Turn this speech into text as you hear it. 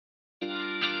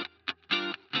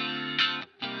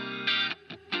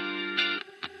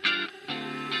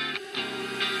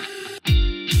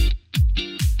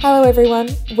Hello everyone,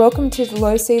 welcome to the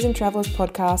Low Season Travellers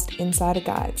podcast, Insider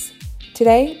Guides.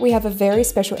 Today we have a very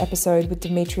special episode with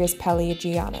Dimitris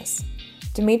Palaiogiannis.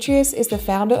 Dimitris is the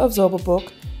founder of Zorba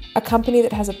Book, a company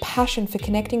that has a passion for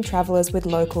connecting travellers with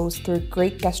locals through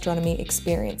Greek gastronomy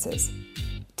experiences.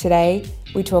 Today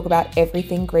we talk about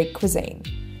everything Greek cuisine.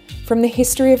 From the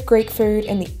history of Greek food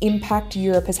and the impact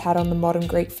Europe has had on the modern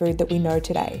Greek food that we know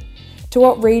today, to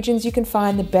what regions you can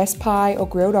find the best pie or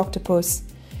grilled octopus.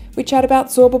 We chat about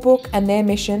Zorba Book and their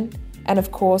mission, and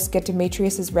of course get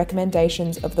Dimitris'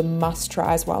 recommendations of the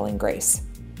must-tries while in Greece.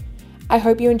 I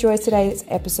hope you enjoyed today's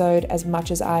episode as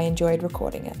much as I enjoyed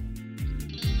recording it.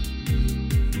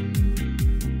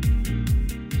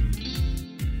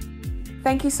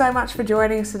 Thank you so much for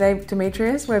joining us today,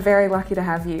 Dimitris. We're very lucky to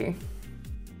have you.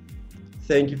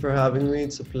 Thank you for having me.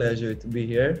 It's a pleasure to be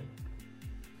here.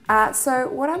 So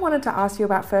what I wanted to ask you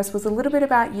about first was a little bit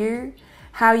about you,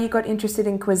 how you got interested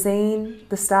in cuisine,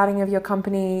 the starting of your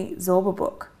company, Zorba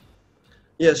Book.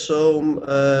 Yeah,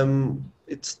 so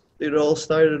it all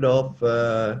started off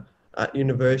at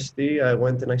university. I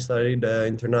went and I studied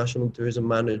international tourism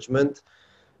management.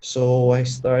 So I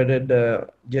started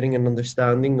getting an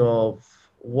understanding of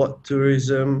what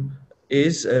tourism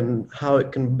is and how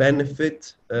it can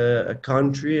benefit a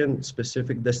country and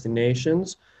specific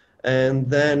destinations. And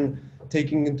then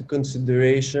taking into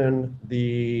consideration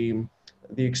the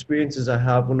experiences I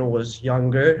had when I was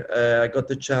younger, I got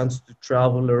the chance to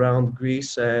travel around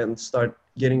Greece and start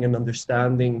getting an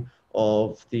understanding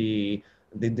of the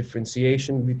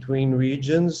differentiation between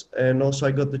regions. And also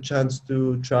I got the chance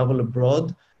to travel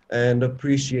abroad and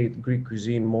appreciate Greek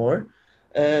cuisine more.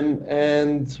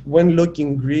 And when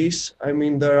looking Greece, I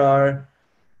mean, there are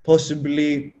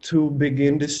possibly two big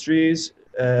industries.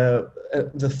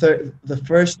 The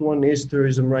first one is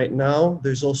tourism right now.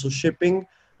 There's also shipping,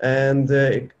 and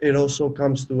it also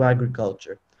comes to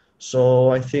agriculture. So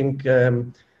I think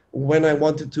when I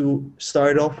wanted to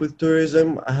start off with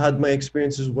tourism, I had my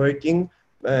experiences working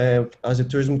as a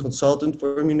tourism consultant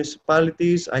for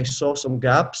municipalities. I saw some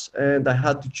gaps and I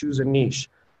had to choose a niche.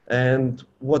 And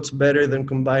what's better than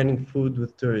combining food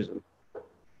with tourism?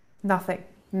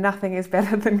 Nothing is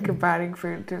better than combining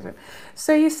food and tourism.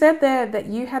 So you said there that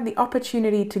you had the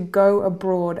opportunity to go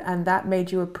abroad and that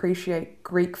made you appreciate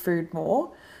Greek food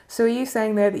more. So are you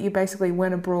saying there that you basically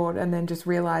went abroad and then just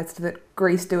realized that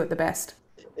Greece do it the best?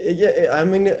 Yeah, I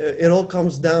mean, it all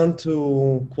comes down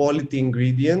to quality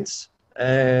ingredients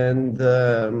and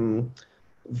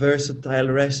versatile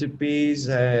recipes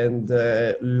and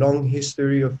long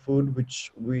history of food,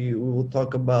 which we will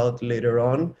talk about later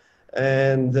on.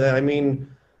 And I mean,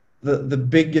 the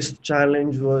biggest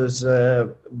challenge was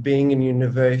being in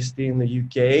university in the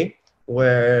UK,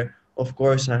 where, of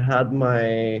course, I had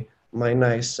my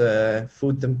nice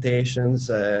food temptations,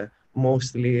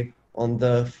 mostly on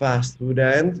the fast food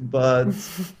end. But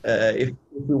if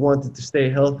we wanted to stay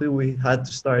healthy, we had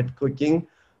to start cooking.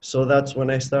 So that's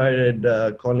when I started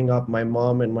calling up my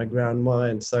mom and my grandma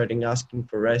and starting asking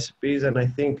for recipes. And I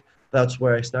think that's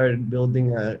where I started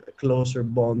building a closer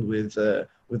bond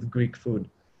with Greek food.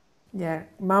 Yeah,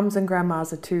 mums and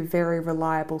grandmas are two very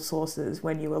reliable sources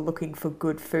when you are looking for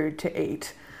good food to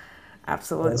eat.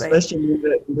 Absolutely. Especially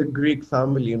the Greek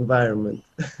family environment.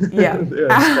 Yeah, They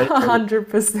are special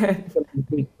 100%.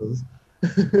 individuals.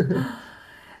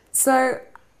 So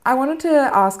I wanted to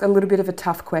ask a little bit of a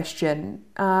tough question.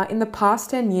 In the past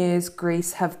 10 years,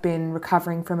 Greece have been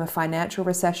recovering from a financial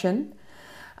recession.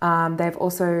 They've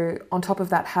also, on top of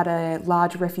that, had a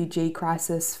large refugee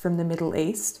crisis from the Middle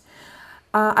East.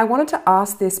 I wanted to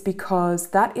ask this because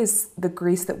that is the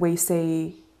Greece that we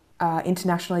see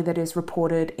internationally that is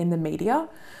reported in the media.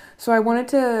 So I wanted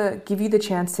to give you the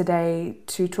chance today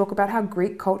to talk about how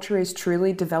Greek culture is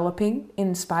truly developing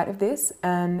in spite of this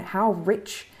and how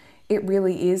rich it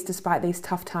really is despite these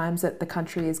tough times that the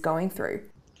country is going through.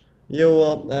 Yeah,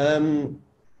 well,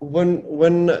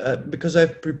 because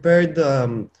I've prepared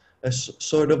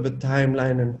sort of a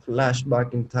timeline and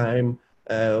flashback in time,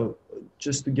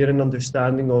 just to get an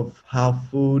understanding of how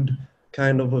food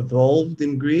kind of evolved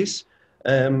in Greece,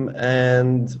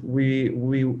 and we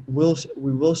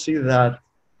will see that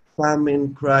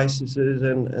famine crises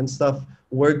and stuff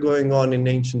were going on in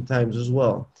ancient times as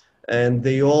well, and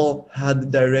they all had a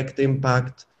direct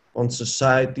impact on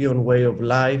society, on way of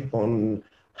life, on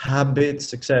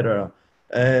habits, etc.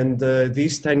 And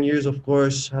these 10 years, of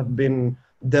course, have been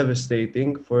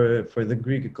devastating for the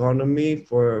Greek economy,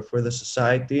 for the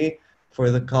society, for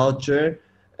the culture.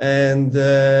 And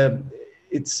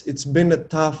it's been a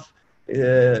tough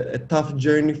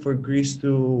journey for Greece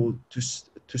to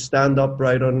stand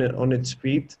upright on its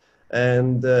feet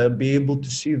and be able to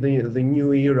see the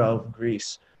new era of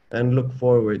Greece and look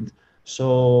forward.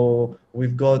 So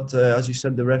we've got, as you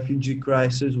said, the refugee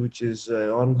crisis, which is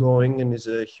ongoing and is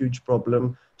a huge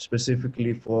problem,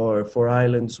 specifically for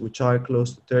islands which are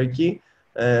close to Turkey.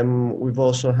 We've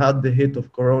also had the hit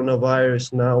of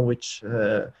coronavirus now, which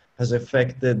has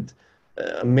affected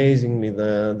amazingly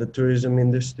the tourism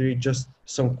industry. Just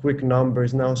some quick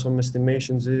numbers now, some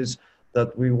estimations is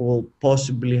that we will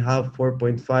possibly have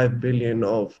 4.5 billion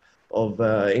of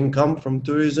income from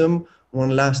tourism,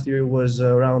 when last year was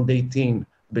around 18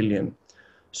 billion.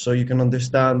 So you can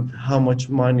understand how much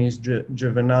money is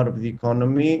driven out of the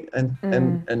economy,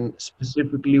 and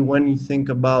specifically when you think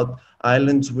about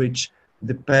islands which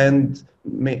depend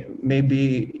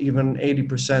maybe even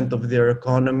 80% of their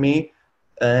economy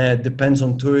depends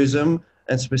on tourism,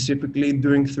 and specifically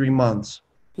during 3 months.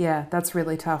 Yeah, that's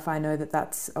really tough. I know that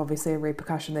that's obviously a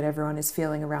repercussion that everyone is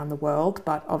feeling around the world,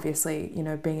 but obviously,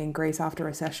 being in Greece after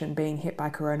recession, being hit by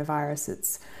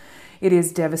coronavirus, it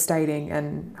is devastating,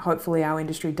 and hopefully our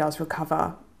industry does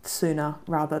recover sooner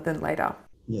rather than later.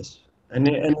 Yes, and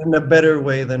in a better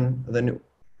way than it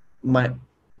might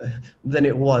than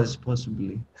it was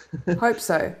possibly Hope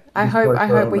so. I hope before I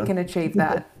hope we Corona. can achieve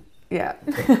that. Yeah.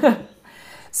 Yeah.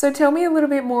 So tell me a little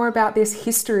bit more about this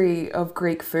history of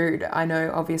Greek food. I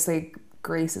know obviously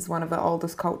Greece is one of the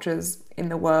oldest cultures in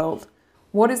the world.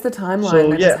 What is the timeline So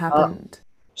that has yeah, happened?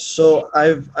 so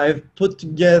I've put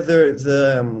together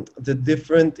the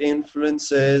different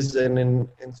influences and in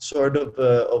sort of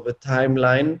a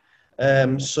timeline.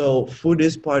 So food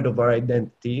is part of our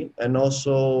identity and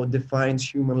also defines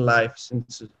human life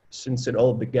since it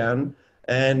all began.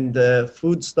 And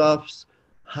foodstuffs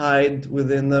hide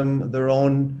within them their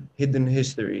own hidden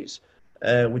histories,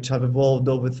 which have evolved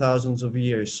over thousands of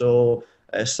years. So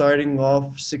starting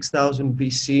off 6000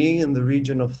 BC in the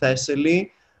region of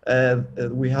Thessaly,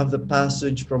 we have the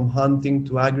passage from hunting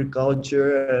to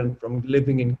agriculture and from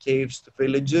living in caves to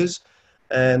villages.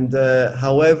 And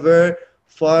however,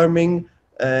 farming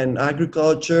and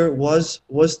agriculture was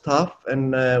tough,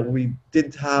 and we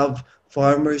did have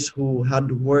farmers who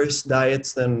had worse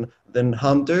diets than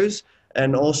hunters,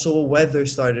 and also weather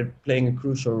started playing a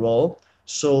crucial role.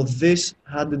 So this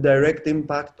had a direct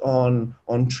impact on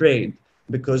trade,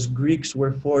 because Greeks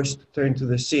were forced to turn to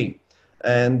the sea,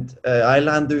 and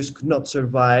islanders could not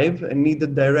survive and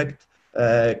needed direct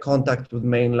contact with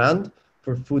mainland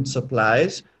for food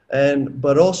supplies, and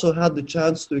but also had the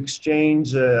chance to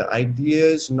exchange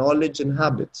ideas, knowledge, and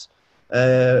habits.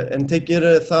 And take it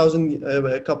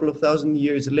a couple of thousand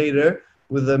years later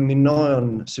with the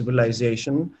Minoan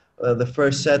civilization, the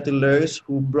first settlers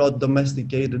who brought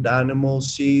domesticated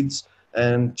animals, seeds,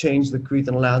 and changed the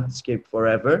Cretan landscape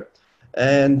forever.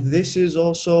 And this is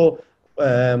also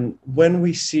when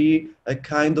we see a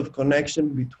kind of connection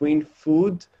between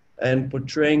food and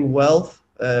portraying wealth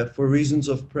for reasons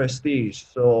of prestige.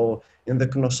 So in the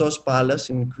Knossos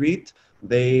Palace in Crete,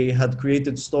 they had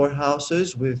created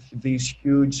storehouses with these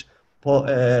huge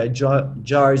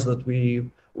jars that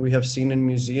we have seen in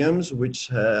museums, which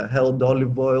held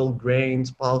olive oil, grains,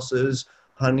 pulses,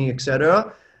 honey,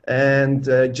 etc. And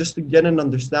just to get an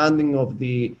understanding of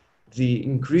the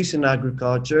increase in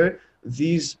agriculture,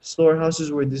 these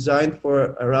storehouses were designed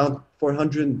for around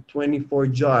 424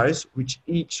 jars, which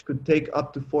each could take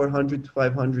up to 400 to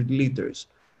 500 liters,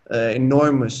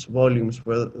 enormous volumes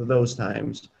for those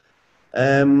times.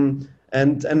 And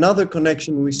another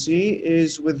connection we see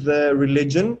is with the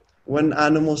religion, when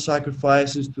animal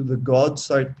sacrifices to the gods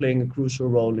start playing a crucial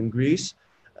role in Greece,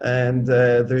 and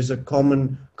there's a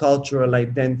common cultural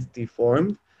identity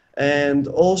formed. And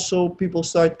also people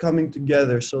start coming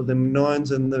together. So the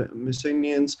Minoans and the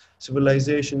Mycenaeans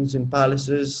civilizations in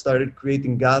palaces started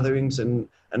creating gatherings and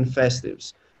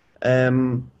festives.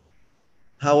 Um,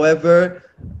 However,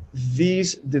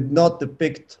 these did not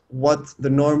depict what the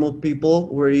normal people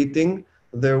were eating.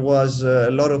 There was a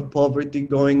lot of poverty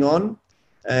going on,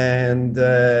 and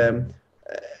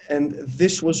and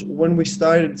this was when we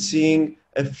started seeing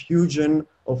a fusion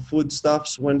of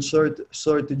foodstuffs. When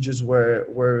shortages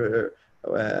were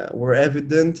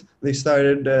evident, they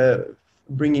started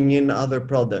bringing in other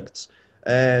products.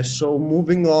 So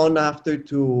moving on after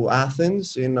to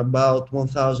Athens in about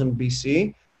 1000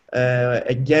 BC,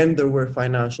 again, there were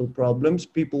financial problems.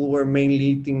 People were mainly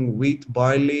eating wheat,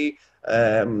 barley,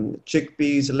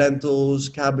 chickpeas, lentils,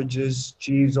 cabbages,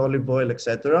 cheese, olive oil,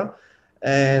 etc.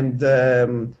 And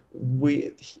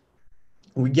we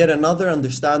get another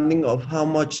understanding of how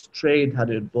much trade had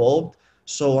evolved.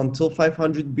 So until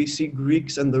 500 BC,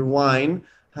 Greeks and their wine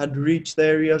had reached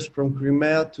areas from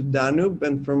Crimea to Danube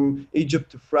and from Egypt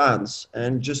to France.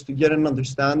 And just to get an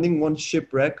understanding, one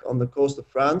shipwreck on the coast of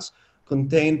France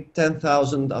contained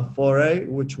 10,000 amphorae,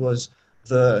 which was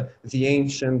the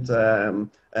ancient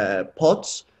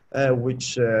pots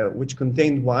which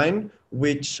contained wine,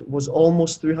 which was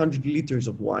almost 300 liters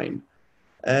of wine.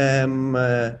 Um,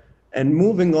 uh, and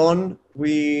moving on,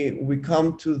 we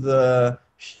come to the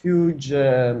huge,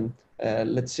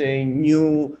 let's say,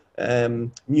 new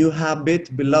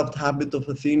habit, beloved habit of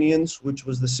Athenians, which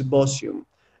was the symposium.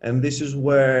 And this is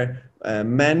where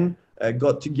men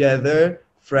got together,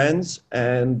 friends,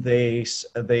 and they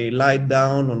lied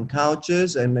down on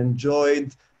couches and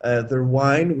enjoyed their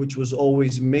wine, which was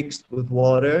always mixed with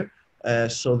water,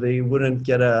 so they wouldn't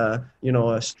get a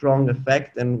strong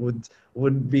effect, and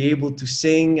would be able to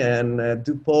sing and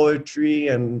do poetry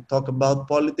and talk about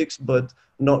politics, but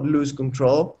not lose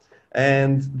control.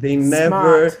 And they Smart.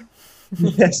 never,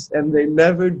 yes, and they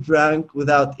never drank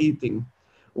without eating,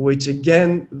 which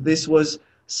again, this was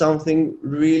something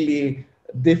really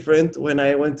different when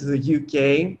I went to the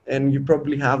UK, and you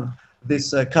probably have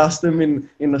this custom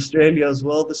in Australia as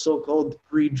well, the so-called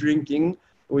pre-drinking,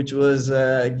 which was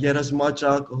get as much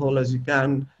alcohol as you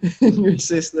can in your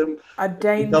system A a couple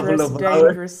dangerous, of hours,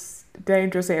 dangerous,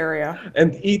 dangerous area.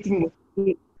 and eating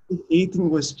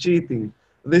was cheating.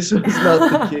 This was not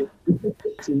the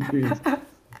case in Greece.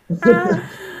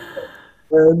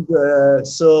 And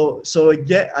so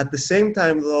again, at the same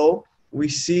time, though, we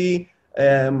see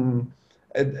the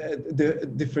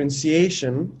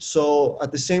differentiation. So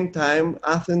at the same time,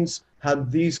 Athens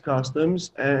had these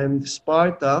customs, and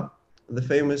Sparta, the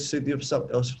famous city of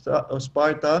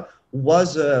Sparta,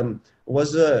 was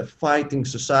a fighting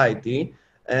society,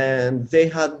 and they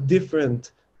had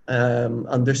different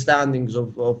understandings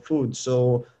of food.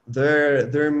 So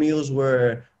their meals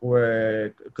were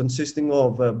consisting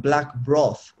of black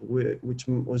broth, which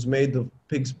was made of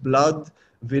pig's blood,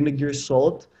 vinegar,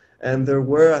 salt, and there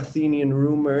were Athenian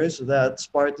rumors that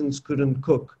Spartans couldn't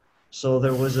cook. So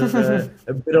there was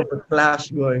a bit of a clash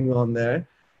going on there.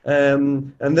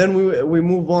 And then we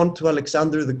move on to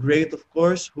Alexander the Great, of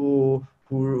course, who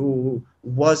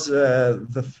was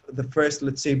the first,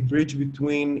 let's say, bridge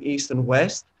between East and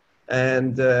West.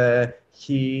 And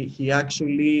he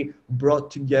actually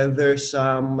brought together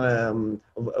some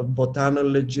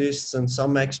botanologists and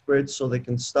some experts so they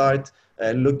can start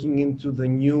looking into the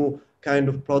new kind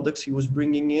of products he was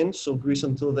bringing in. So Greece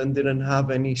until then didn't have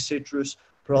any citrus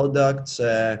products,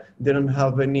 didn't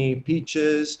have any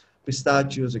peaches,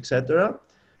 pistachios, etc.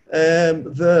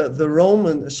 The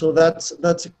Roman, so that's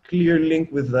a clear link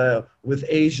with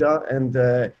Asia and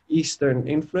Eastern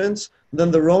influence. Then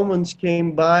the Romans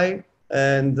came by,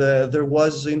 and there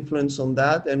was influence on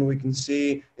that, and we can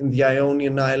see in the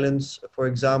Ionian Islands, for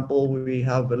example, we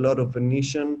have a lot of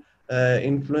Venetian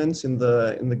influence in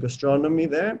the gastronomy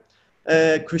there.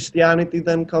 Christianity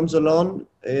then comes along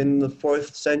in the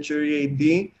 4th century AD.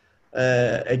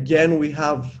 Again, we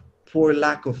have poor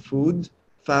lack of food,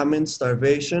 famine,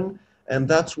 starvation, and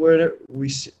that's where we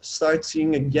start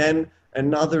seeing again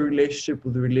another relationship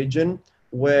with religion,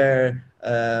 where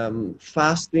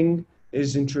fasting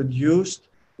is introduced,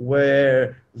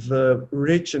 where the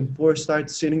rich and poor start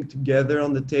sitting together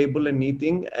on the table and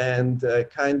eating, and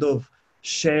kind of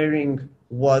sharing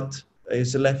what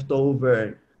is left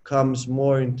over comes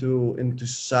more into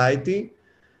society.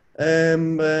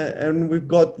 And we've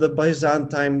got the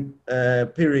Byzantine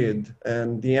period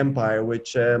and the empire,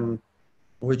 which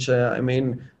I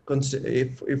mean,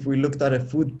 if we looked at a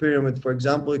food pyramid, for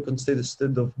example, it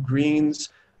consisted of greens,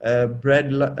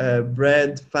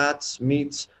 bread, fats,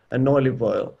 meats, and olive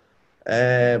oil.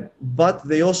 But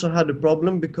they also had a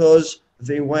problem because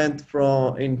they went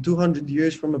from, in 200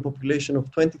 years, from a population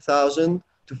of 20,000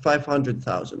 to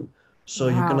 500,000. So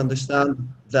you can Wow. understand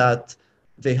that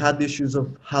they had issues of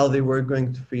how they were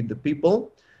going to feed the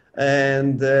people.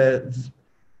 And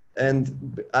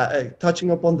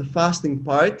touching upon the fasting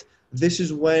part, this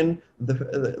is when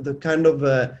the kind of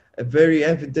a very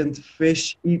evident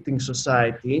fish eating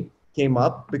society came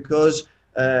up, because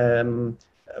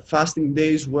fasting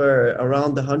days were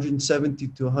around 170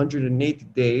 to 180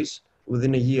 days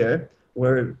within a year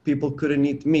where people couldn't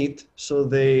eat meat, so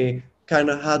they kind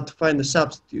of had to find a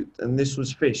substitute, and this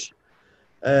was fish.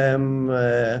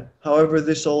 However,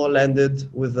 this all ended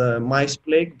with a mice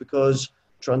plague, because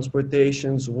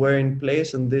transportations were in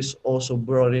place, and this also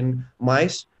brought in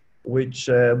mice, which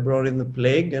brought in the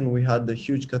plague, and we had a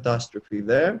huge catastrophe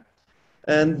there.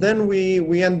 And then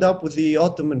we end up with the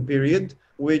Ottoman period,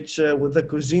 which with the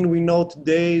cuisine we know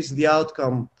today is the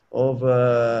outcome of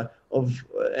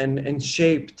and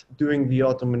shaped during the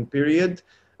Ottoman period.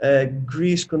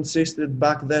 Greece consisted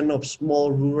back then of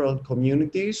small rural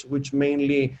communities, which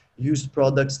mainly used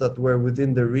products that were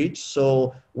within the reach.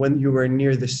 So when you were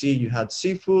near the sea, you had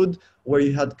seafood. Where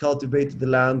you had cultivated the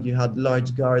land, you had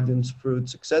large gardens,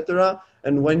 fruits, etc.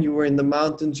 And when you were in the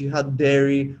mountains, you had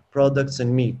dairy products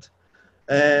and meat.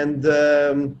 And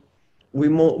we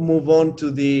move on to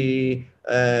the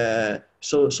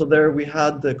so there we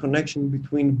had the connection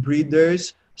between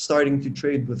breeders starting to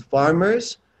trade with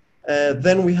farmers.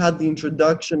 Then we had the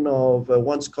introduction of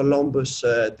once Columbus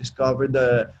discovered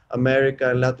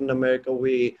America and Latin America,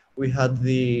 we had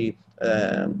the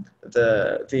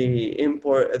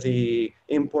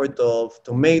import of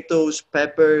tomatoes,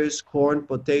 peppers, corn,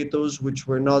 potatoes, which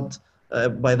were not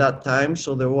by that time,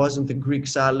 so there wasn't a Greek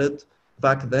salad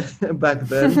back then. back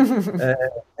then, uh,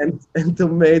 and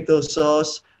tomato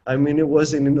sauce. I mean, it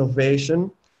was an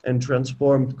innovation and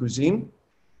transformed cuisine.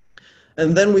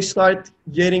 And then we start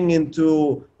getting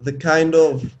into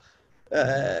uh,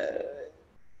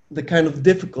 the kind of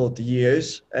difficult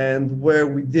years, and where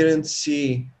we didn't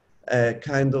see a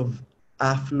kind of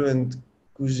affluent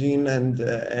cuisine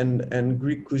and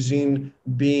Greek cuisine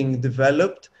being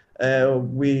developed.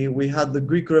 We had the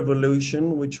Greek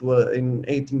Revolution, which was in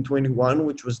 1821,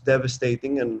 which was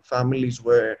devastating, and families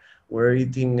were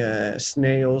eating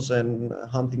snails and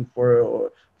hunting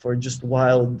for just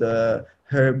wild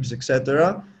herbs,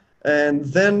 etc. And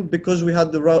then, because we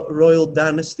had the royal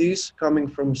dynasties coming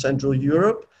from Central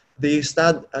Europe, they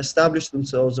established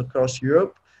themselves across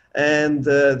Europe, and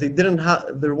they didn't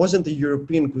have. There wasn't a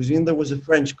European cuisine. There was a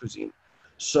French cuisine.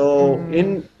 So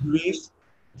in Greece,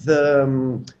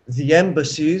 the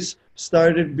embassies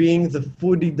started being the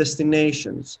foodie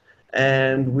destinations,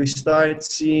 and we start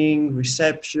seeing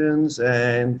receptions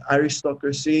and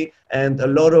aristocracy, and a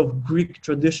lot of Greek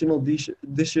traditional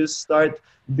dishes start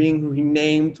being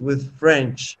renamed with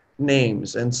French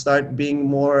names and start being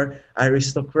more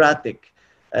aristocratic.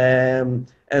 And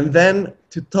then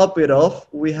to top it off,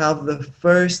 we have the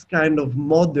first kind of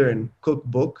modern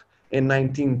cookbook in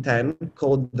 1910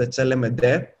 called the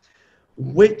Tselemede,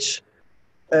 which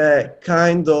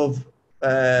kind of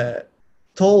uh,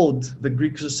 told the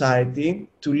Greek society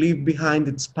to leave behind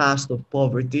its past of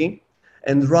poverty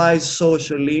and rise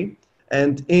socially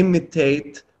and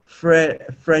imitate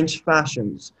French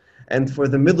fashions, and for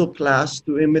the middle class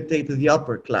to imitate the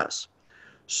upper class.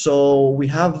 So we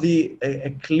have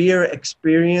a clear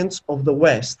experience of the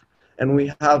West, and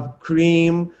we have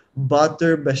cream,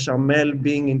 butter, bechamel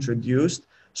being introduced.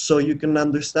 So you can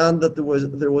understand that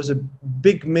there was a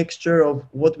big mixture of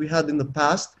what we had in the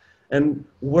past and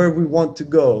where we want to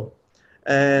go,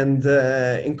 and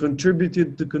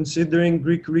contributed to considering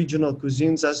Greek regional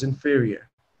cuisines as inferior.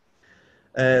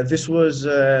 This was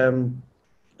and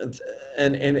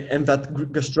that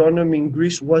gastronomy in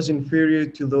Greece was inferior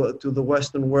to the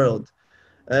Western world.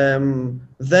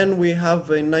 Then we have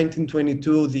in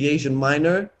 1922 the Asian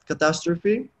Minor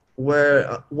catastrophe,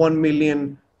 where 1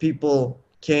 million people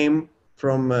came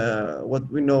from what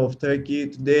we know of Turkey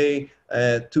today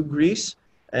to Greece,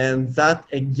 and that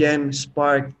again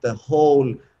sparked the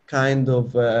whole kind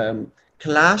of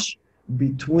clash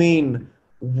between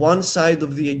one side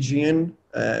of the Aegean,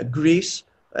 Greece,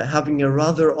 having a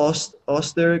rather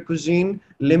austere cuisine,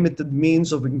 limited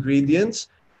means of ingredients,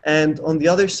 and on the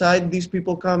other side, these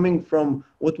people coming from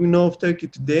what we know of Turkey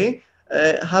today,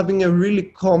 having a really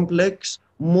complex,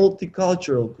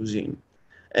 multicultural cuisine.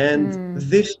 And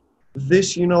this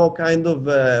kind of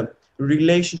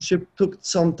relationship took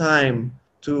some time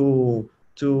to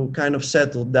kind of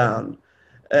settle down.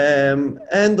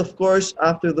 And of course,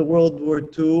 after the World War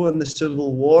II and the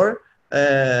Civil War,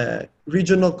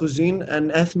 regional cuisine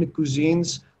and ethnic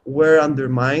cuisines were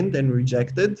undermined and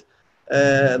rejected.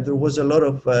 There was a lot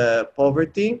of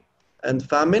poverty and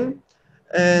famine,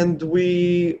 and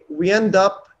we end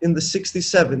up in the 60s,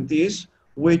 70s,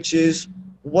 which is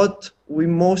what we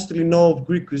mostly know of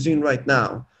Greek cuisine right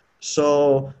now.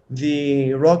 So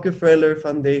the Rockefeller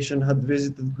Foundation had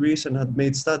visited Greece and had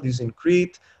made studies in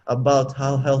Crete about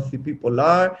how healthy people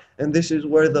are, and this is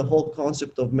where the whole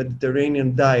concept of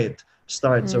Mediterranean diet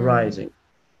starts arising.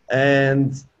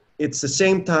 And it's the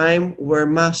same time where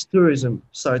mass tourism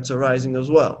starts arising as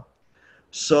well.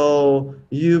 So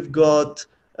you've got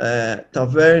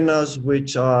tavernas,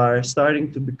 which are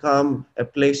starting to become a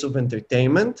place of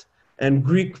entertainment, and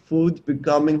Greek food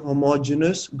becoming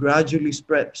homogeneous, gradually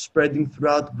spreading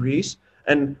throughout Greece,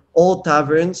 and all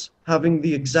taverns having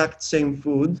the exact same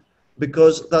food,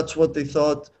 because that's what they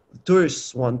thought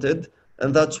tourists wanted,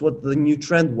 and that's what the new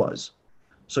trend was.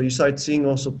 So you start seeing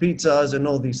also pizzas and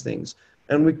all these things.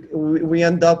 And we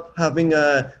end up having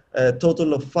a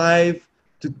total of 5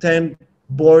 to 10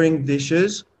 boring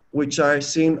dishes, which are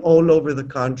seen all over the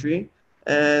country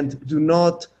and do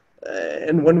not.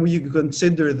 And when you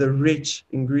consider the rich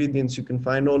ingredients you can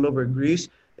find all over Greece,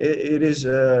 it is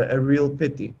a real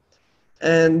pity.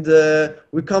 And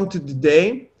we come to the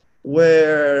day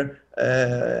where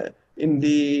in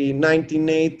the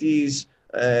 1980s,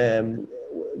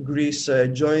 Greece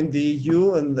joined the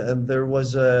EU, and there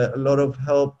was a lot of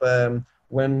help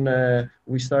when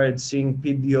we started seeing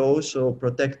PDO, so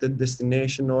protected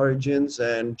destination origins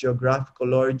and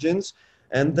geographical origins.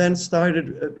 And then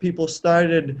people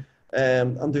started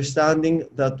understanding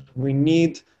that we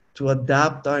need to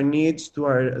adapt our needs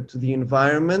to the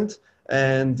environment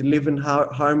and live in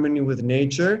harmony with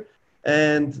nature,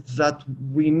 and that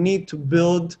we need to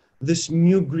build this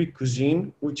new Greek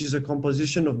cuisine, which is a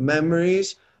composition of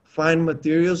memories, fine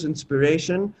materials,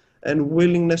 inspiration, and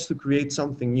willingness to create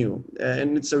something new.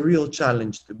 And it's a real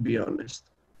challenge, to be honest.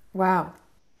 Wow.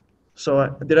 So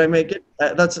did I make it?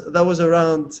 That was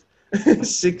around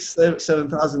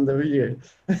 7,000 a year.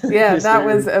 Yeah, that History.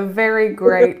 was a very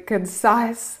great,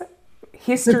 concise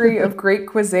history of Greek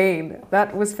cuisine.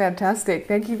 That was fantastic.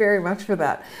 Thank you very much for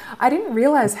that. I didn't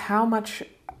realize how much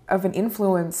of an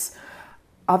influence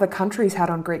other countries had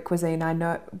on Greek cuisine. I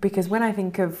know, because when I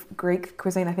think of Greek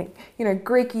cuisine, I think,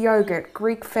 Greek yogurt,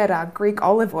 Greek feta, Greek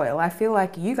olive oil. I feel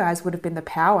like you guys would have been the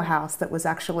powerhouse that was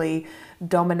actually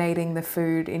dominating the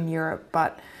food in Europe.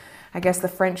 But I guess the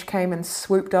French came and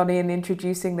swooped on in,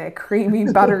 introducing their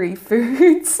creamy, buttery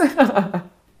foods.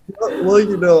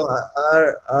 Well,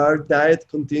 our diet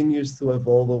continues to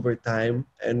evolve over time,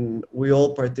 and we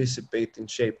all participate in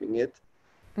shaping it.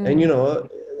 And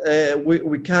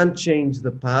we can't change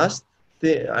the past.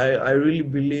 I really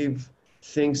believe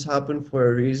things happen for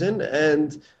a reason.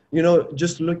 And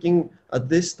just looking at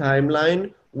this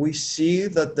timeline, we see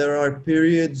that there are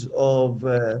periods of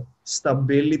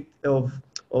stability, of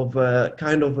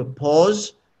kind of a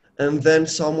pause, and then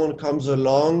someone comes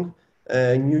along,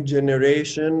 a new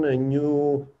generation, a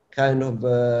new kind of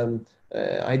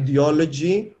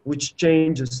ideology, which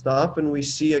changes stuff, and we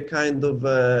see a kind of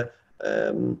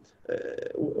um,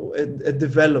 a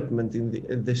development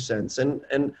in this sense.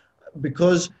 And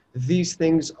because these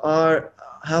things are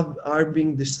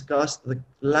being discussed the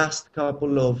last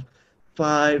couple of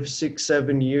 5, 6,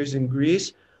 7 years in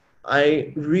Greece,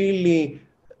 I really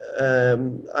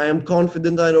I am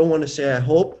confident. I don't want to say I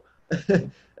hope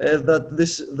that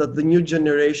the new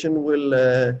generation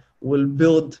will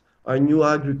build our new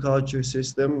agriculture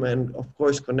system, and of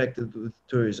course connected with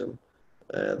tourism.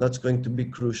 That's going to be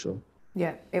crucial.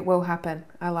 Yeah, it will happen.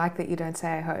 I like that you don't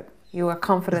say I hope. You are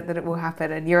confident that it will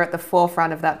happen, and you're at the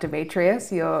forefront of that,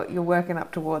 Demetrius. You're working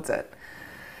up towards it.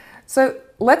 So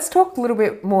let's talk a little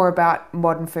bit more about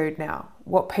modern food now.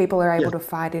 What people are able Yes. to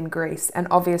find in Greece, and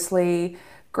obviously,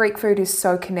 Greek food is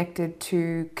so connected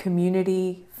to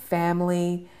community,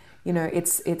 family.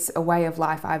 It's a way of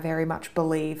life. I very much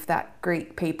believe that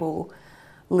Greek people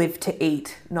live to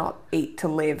eat, not eat to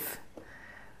live.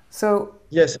 So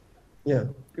Yes. Yeah.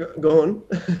 Go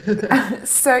on.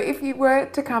 So, if you were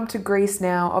to come to Greece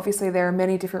now, obviously there are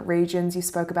many different regions. You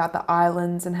spoke about the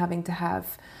islands and having to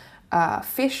have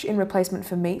fish in replacement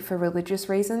for meat for religious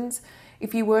reasons.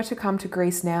 If you were to come to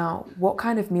Greece now, what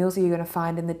kind of meals are you going to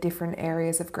find in the different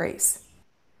areas of Greece?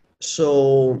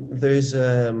 So there's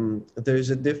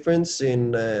a difference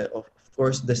in, of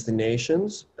course,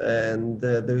 destinations, and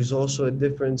there's also a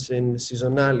difference in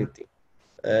seasonality,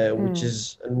 which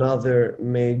is another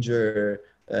major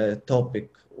topic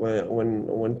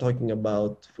when talking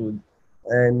about food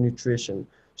and nutrition.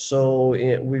 So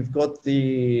we've got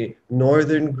the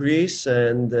northern Greece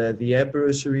and the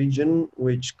Epirus region,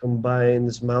 which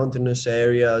combines mountainous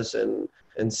areas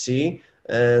and sea.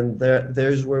 And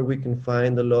there's where we can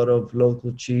find a lot of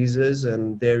local cheeses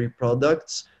and dairy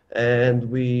products. And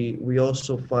we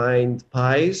also find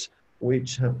pies,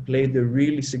 which have played a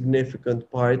really significant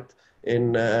part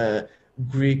in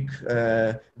Greek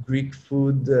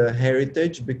food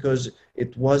heritage, because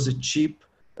it was a cheap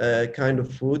kind of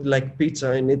food, like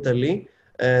pizza in Italy.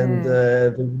 And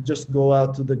they just go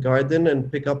out to the garden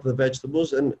and pick up the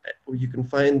vegetables, and you can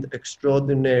find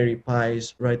extraordinary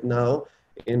pies right now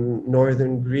in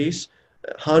northern Greece,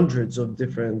 hundreds of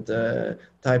different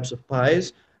types of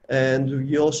pies. And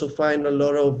you also find a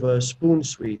lot of spoon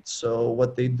sweets. So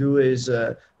what they do is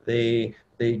they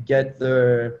get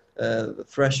their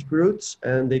fresh fruits,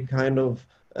 and they kind of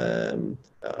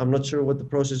I'm not sure what the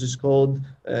process is called.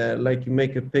 Like you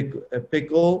make a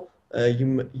pickle,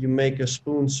 you make a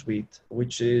spoon sweet,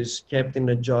 which is kept in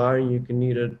a jar, and you can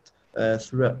eat it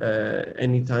through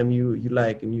anytime you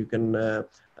like, and you can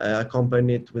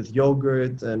accompany it with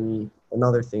yogurt and and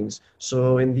other things.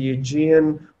 So in the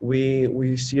Aegean,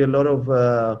 we see a lot of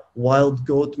wild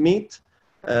goat meat,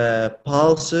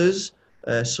 pulses,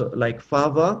 so like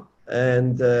fava,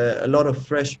 and a lot of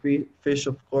fresh fish,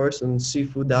 of course, and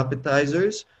seafood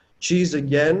appetizers, cheese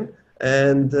again,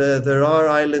 and there are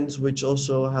islands which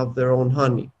also have their own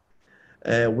honey,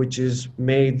 which is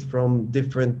made from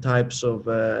different types of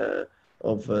the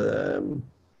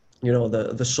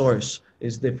source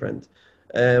is different.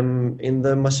 In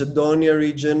the Macedonia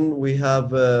region, we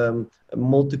have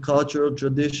multicultural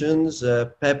traditions,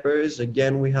 peppers.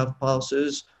 Again, we have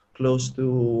pulses close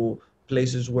to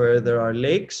places where there are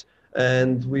lakes.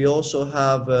 And we also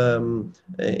have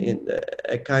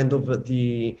a kind of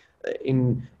the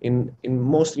in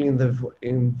mostly in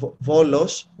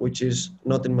Volos, which is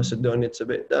not in Macedonia, it's a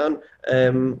bit down.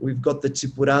 We've got the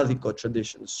Tsipuradiko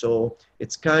tradition. So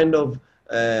it's kind of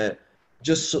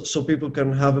just so people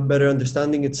can have a better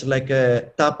understanding, it's like a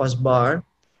tapas bar,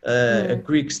 a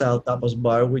Greek style tapas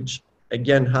bar, which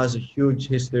again has a huge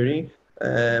history.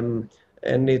 And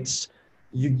it's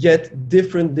you get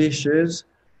different dishes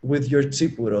with your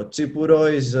tsipuro. Tsipuro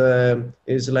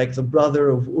is like the brother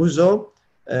of ouzo,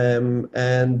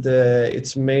 and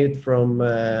it's made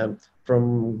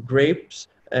from grapes.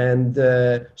 And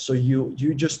so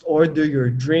you just order your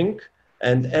drink,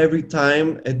 and every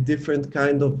time a different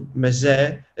kind of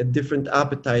meze, a different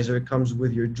appetizer comes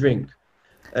with your drink.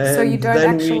 So And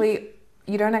then we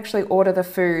you don't actually order the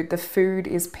food. The food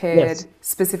is paired yes,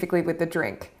 specifically with the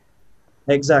drink.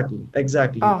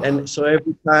 exactly. Oh, And so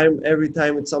every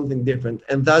time it's something different.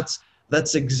 And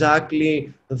that's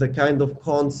exactly the kind of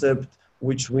concept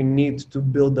which we need to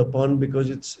build upon, because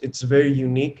it's very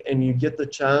unique, and you get the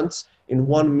chance in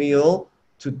one meal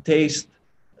to taste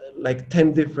like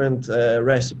 10 different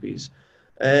recipes.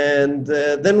 And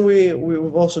then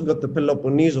we've also got the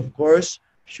Peloponnese, of course,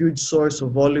 huge source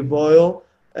of olive oil,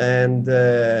 and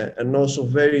also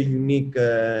very unique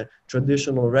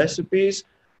traditional recipes.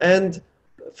 And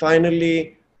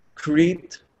finally,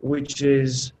 Crete, which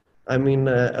is, I mean,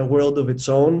 a world of its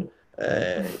own.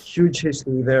 Huge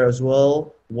history there as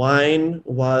well. Wine,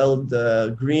 wild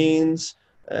greens,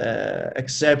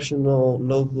 exceptional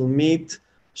local meat.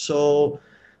 So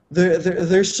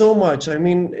there's so much. I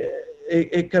mean,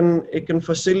 it can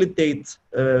facilitate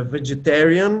a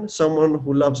vegetarian, someone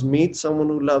who loves meat, someone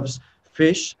who loves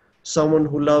fish, someone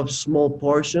who loves small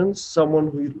portions, someone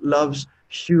who loves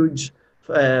huge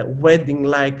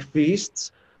wedding-like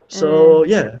feasts. So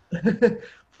yeah,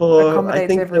 for I accommodates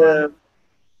think everyone.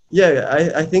 yeah,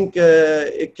 I think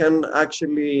it can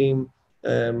actually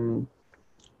um,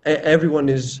 everyone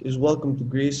is welcome to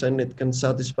Greece, and it can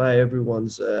satisfy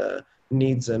everyone's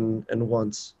needs and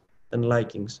wants and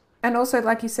likings. And also,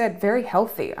 like you said, very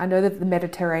healthy. I know that the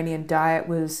Mediterranean diet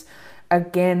was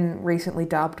again recently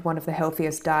dubbed one of the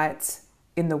healthiest diets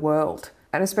in the world.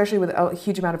 And especially with a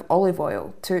huge amount of olive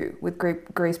oil too, with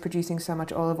Greece producing so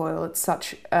much olive oil, it's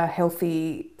such a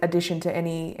healthy addition to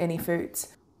any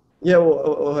foods. Yeah,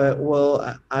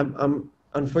 well, I'm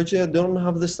unfortunately I don't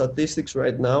have the statistics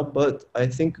right now, but I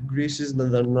think Greece is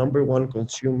the number one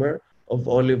consumer of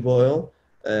olive oil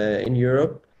in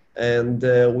Europe, and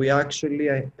we actually,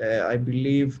 I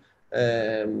believe,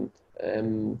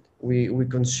 we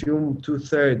consume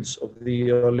two-thirds of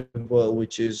the olive oil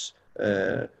which is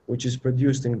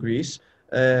produced in Greece.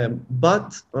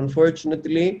 But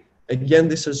unfortunately, again,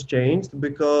 this has changed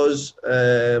because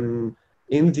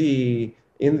in the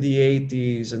in the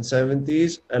 80s and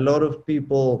 70s, a lot of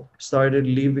people started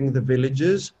leaving the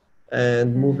villages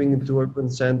and moving into urban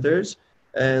centers,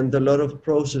 and a lot of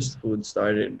processed food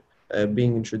started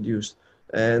being introduced.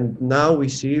 And now we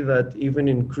see that even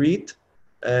in Crete,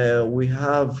 we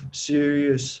have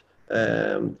serious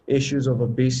issues of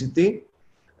obesity.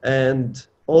 And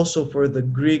also for the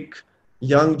Greek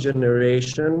young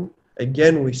generation,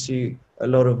 again, we see a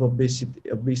lot of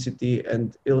obesity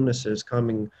and illnesses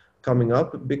coming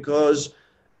up, because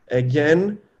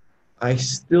again, I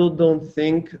still don't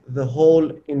think the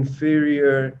whole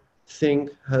inferior thing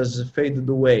has faded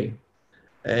away.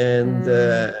 And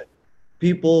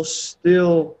people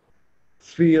still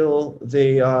feel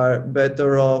they are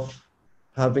better off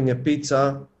having a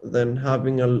pizza than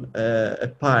having a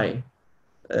pie,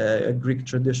 a Greek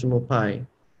traditional pie.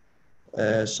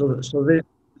 So this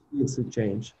needs to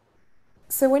change.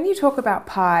 So when you talk about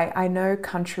pie, I know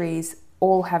countries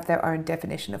all have their own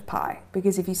definition of pie.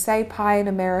 Because if you say pie in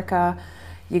America,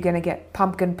 you're going to get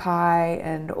pumpkin pie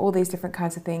and all these different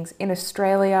kinds of things. In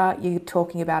Australia, you're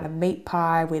talking about a meat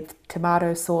pie with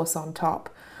tomato sauce on top.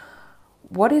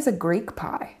 What is a Greek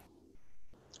pie?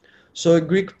 So a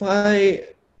Greek pie,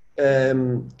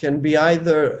 can be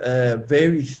either a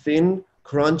very thin,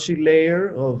 crunchy layer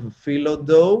of phyllo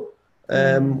dough,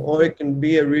 or it can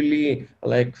be a really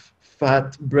like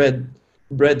fat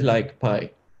bread-like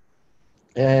pie.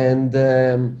 And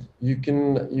you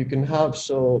can have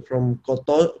so from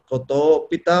koto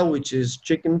pita, which is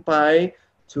chicken pie,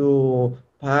 to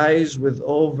pies with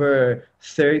over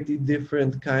 30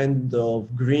 different kind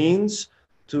of greens,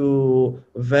 to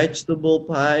vegetable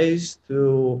pies,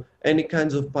 to any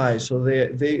kinds of pies. So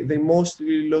they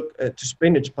mostly look to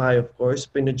spinach pie, of course.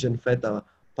 Spinach and feta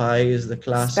pie is the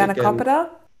classic, and Spanakopita?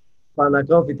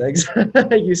 spanakopita.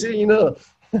 Exactly. You see, you know.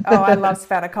 Oh, I love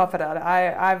spanakopita.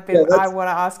 Yeah, I that's want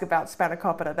to ask about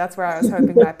spanakopita. That's where I was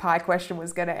hoping my pie question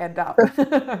was going to end up.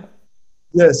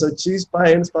 Yeah, so cheese pie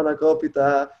and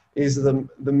spanakopita is the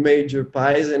major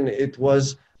pies, and it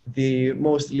was the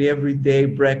mostly everyday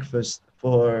breakfast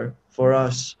for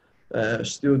us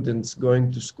students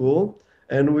going to school.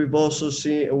 And we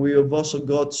have also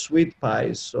got sweet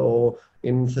pies. So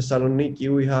in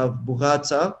Thessaloniki we have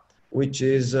bougatsa, which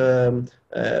is uh,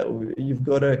 you've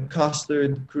got a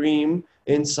custard cream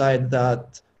inside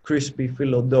that crispy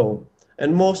phyllo dough,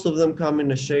 and most of them come in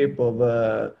the shape of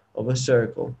a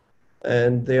circle,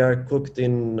 and they are cooked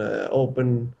in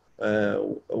open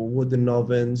wooden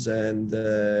ovens and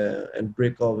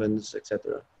brick ovens,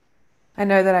 etc. I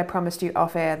know that I promised you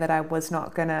off air that I was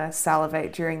not going to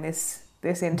salivate during this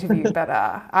interview, but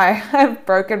I have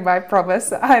broken my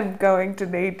promise. I'm going to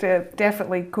need to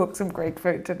definitely cook some Greek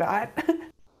food tonight.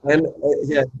 And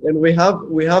yeah, and we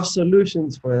have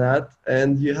solutions for that.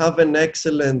 And you have an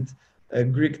excellent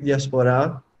Greek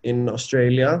diaspora in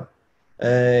Australia.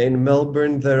 In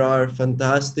Melbourne, there are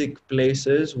fantastic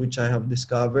places which I have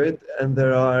discovered, and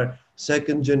there are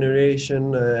second generation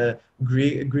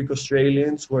Greek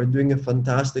Australians who are doing a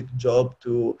fantastic job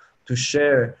to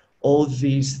share all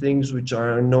these things which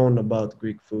are unknown about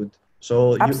Greek food.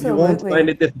 So you won't find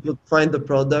Absolutely. it difficult to find the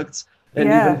products and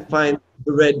even Yeah. find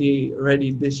the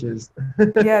ready dishes.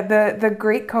 Yeah, the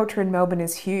Greek culture in Melbourne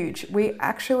is huge. We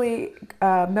actually,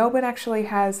 Melbourne actually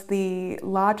has the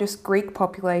largest Greek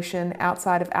population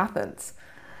outside of Athens.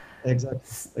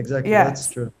 Exactly, that's Yes.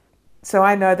 true. So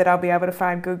I know that I'll be able to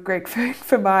find good Greek food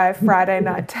for my Friday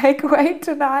night takeaway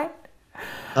tonight.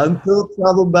 Until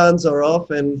travel bans are off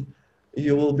and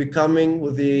you will be coming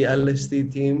with the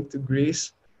LSD team to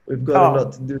Greece, we've got a Oh,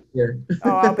 lot to do here. oh,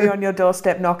 I'll be on your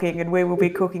doorstep knocking and we will be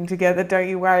cooking together. Don't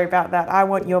you worry about that. I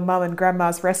want your mum and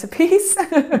grandma's recipes.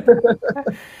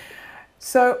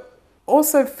 So,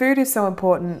 also, food is so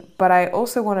important, but I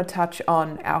also want to touch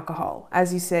on alcohol.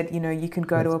 As you said, you can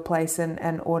go to Yes. a place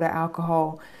and order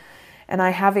alcohol. And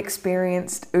I have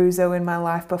experienced ouzo in my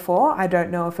life before. I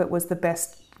don't know if it was the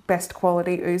best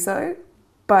quality ouzo,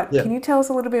 but Yeah. can you tell us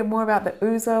a little bit more about the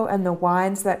ouzo and the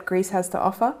wines that Greece has to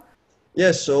offer?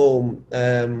 Yeah, so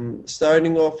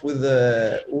starting off with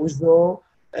the Ouzo,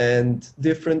 and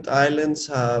different islands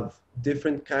have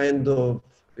different kind of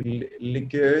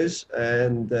liqueurs,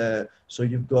 and so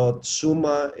you've got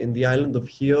Suma in the island of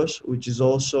Chios, which is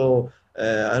also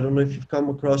I don't know if you've come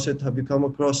across it. Have you come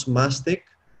across mastic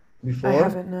I before?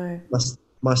 haven't, no.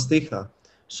 Masticha.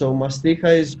 So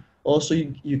masticha is also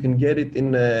you can get it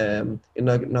in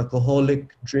an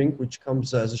alcoholic drink, which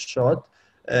comes as a shot,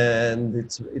 and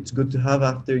it's good to have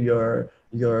after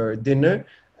your dinner.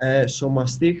 So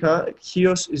masticha,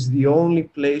 Chios is the only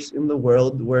place in the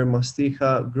world where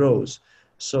masticha grows.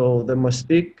 So the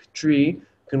mastic tree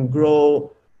can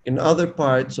grow in other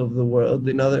parts of the world,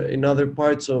 in other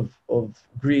parts of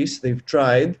Greece. They've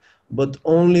tried, but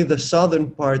only the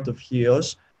southern part of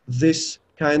Chios, this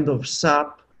kind of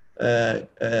sap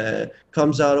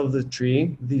comes out of the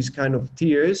tree, these kind of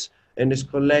tears, and is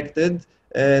collected,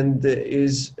 and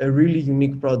is a really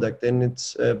unique product, and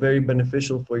it's very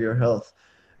beneficial for your health.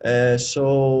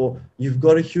 So you've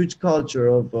got a huge culture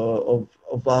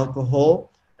of alcohol.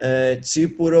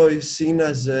 Tsipuro is seen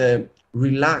as a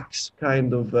relaxed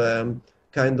kind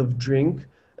of drink,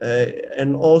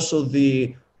 and also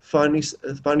the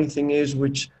funny thing is,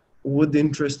 which would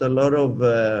interest a lot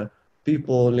of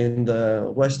people in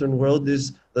the Western world,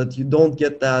 is that you don't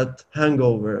get that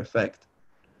hangover effect.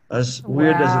 As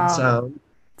weird as it Wow. sounds,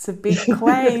 It's a big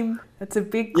claim. It's a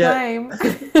big yeah, claim.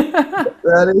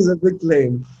 that is a big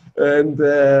claim,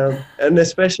 and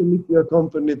especially if you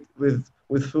accompany it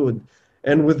with food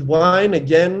and with wine.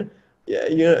 Again,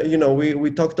 yeah, we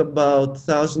talked about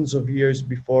thousands of years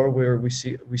before, where we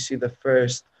see the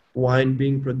first wine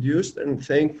being produced, and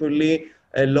thankfully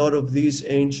a lot of these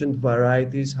ancient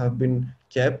varieties have been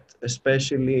kept,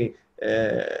 especially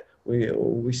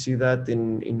We see that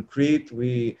in Crete.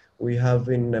 We have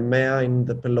in Nemea in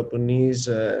the Peloponnese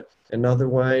another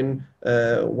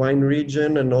wine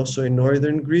region, and also in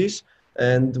northern Greece.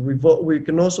 And we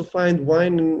can also find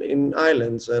wine in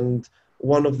islands, and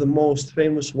one of the most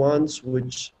famous ones,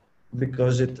 which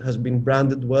because it has been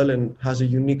branded well and has a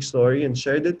unique story and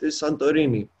shared it, is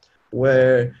Santorini,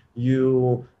 where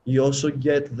you also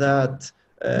get that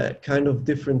kind of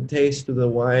different taste to the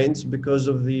wines because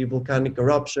of the volcanic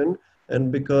eruption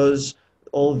and because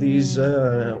all these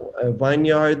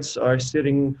vineyards are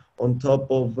sitting on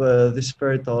top of this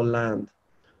fertile land.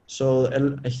 So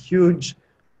a huge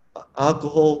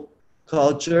alcohol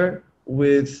culture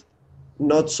with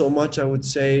not so much, I would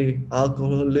say,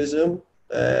 alcoholism.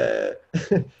 Uh,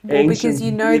 Well, because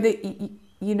ancient Greek.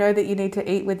 you know that you need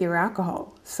to eat with your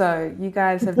alcohol. So you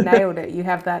guys have nailed it. You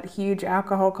have that huge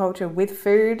alcohol culture with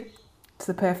food. It's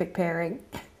the perfect pairing.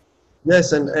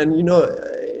 Yes, and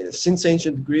since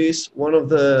ancient Greece, one of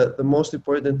the most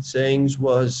important sayings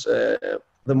was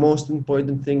the most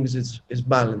important things is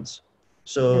balance.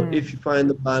 So if you find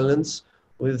the balance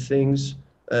with things,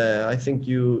 I think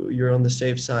you're on the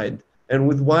safe side. And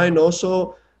with wine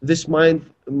also, this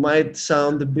might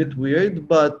sound a bit weird,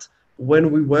 but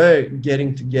when we were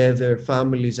getting together,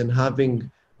 families, and having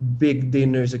big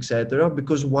dinners, etc.,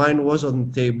 because wine was on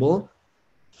the table,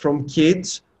 from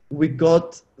kids, we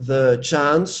got the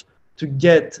chance to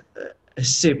get a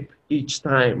sip each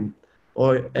time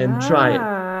and try it.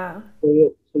 Ah,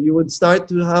 So you would start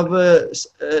to have a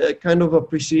kind of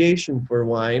appreciation for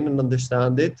wine and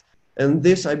understand it. And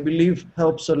this, I believe,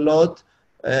 helps a lot.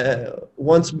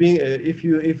 Once being, if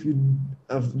you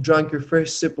have drunk your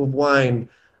first sip of wine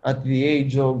at the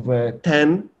age of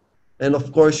 10, and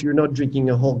of course you're not drinking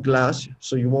a whole glass,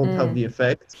 so you won't have the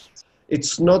effect.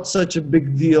 It's not such a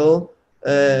big deal,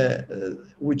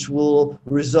 which will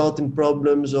result in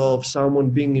problems of someone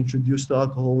being introduced to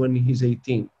alcohol when he's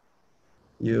 18.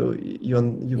 You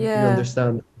yeah.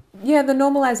 understand? Yeah, the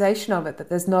normalization of it, that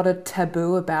there's not a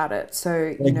taboo about it.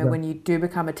 So, when Exactly. you do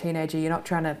become a teenager, you're not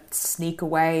trying to sneak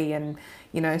away and,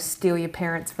 steal your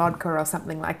parents' vodka or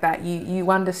something like that. You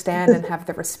understand and have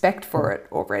the respect for it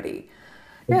already.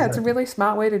 Yeah, it's a Exactly. really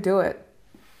smart way to do it.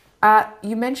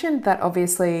 You mentioned that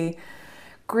obviously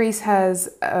Greece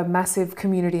has a massive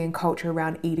community and culture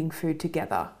around eating food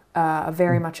together,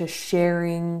 very much a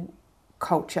sharing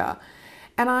culture.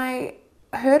 And I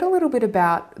heard a little bit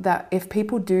about that if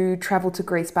people do travel to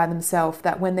Greece by themselves,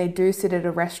 that when they do sit at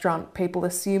a restaurant, people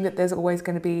assume that there's always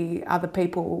going to be other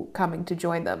people coming to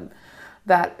join them,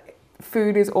 that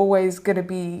food is always going to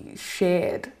be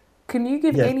shared. Can you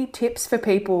give Yes. any tips for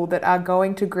people that are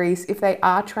going to Greece if they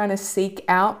are trying to seek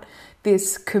out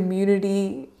this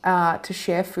community to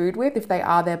share food with, if they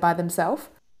are there by themselves?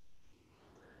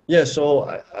 Yeah,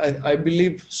 so I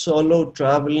believe solo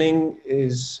traveling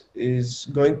is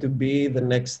going to be the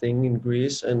next thing in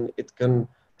Greece, and it can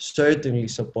certainly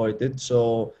support it.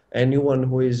 So anyone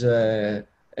who is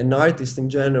an artist in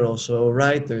general, so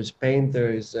writers,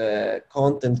 painters,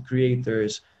 content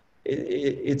creators,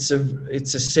 it's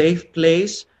a safe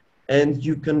place, and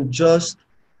you can just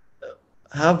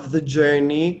have the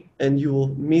journey and you will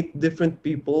meet different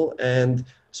people. And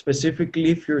specifically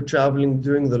if you're traveling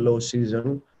during the low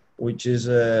season, which is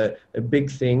a big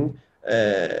thing,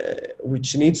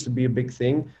 which needs to be a big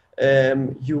thing,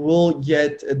 you will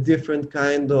get a different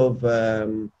kind of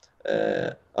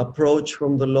approach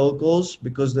from the locals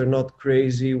because they're not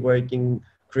crazy working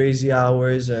crazy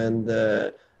hours, and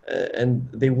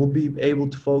they will be able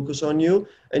to focus on you.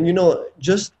 And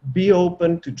just be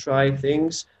open to try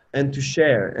things and to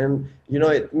share. And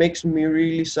it makes me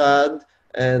really sad,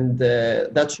 and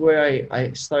that's where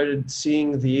I started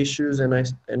seeing the issues, and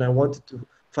I wanted to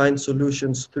find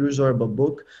solutions through Zorba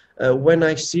book. When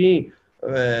I see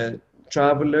uh,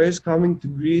 travelers coming to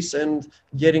Greece and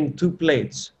getting two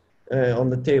plates on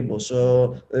the table,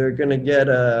 so they're gonna get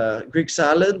a Greek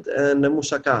salad and a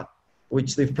moussaka,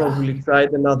 which they've probably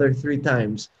tried another 3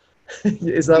 times.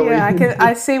 Is that what Yeah, you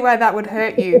I do? see why that would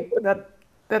hurt you.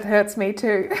 That hurts me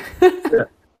too.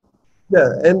 Yeah,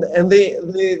 and they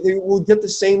will get the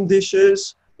same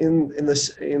dishes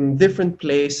in different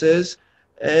places,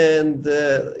 and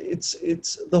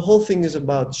it's the whole thing is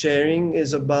about sharing,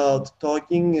 is about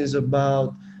talking, is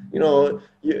about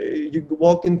you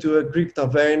walk into a Greek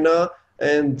taverna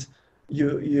and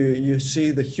you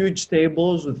see the huge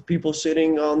tables with people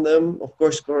sitting on them. Of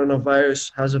course,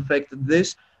 coronavirus has affected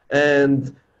this,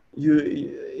 and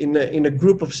in a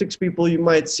group of 6 people, you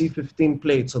might see 15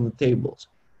 plates on the tables,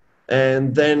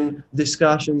 and then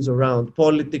discussions around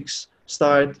politics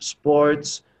start,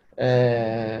 sports,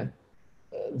 uh,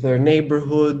 their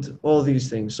neighborhood, all these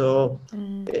things. So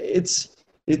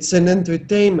it's an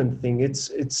entertainment thing.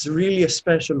 It's really a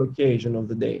special occasion of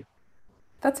the day.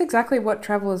 That's exactly what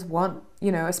travelers want,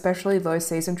 you know, especially low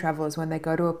season travelers. When they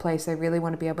go to a place, they really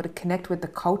want to be able to connect with the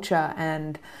culture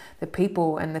and the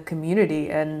people and the community.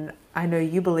 And I know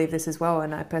you believe this as well,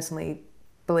 and I personally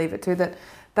believe it too, that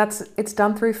it's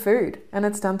done through food and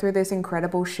it's done through this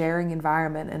incredible sharing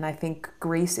environment. And I think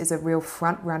Greece is a real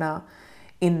front runner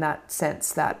in that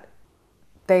sense, that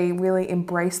they really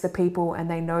embrace the people and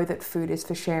they know that food is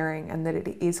for sharing and that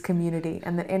it is community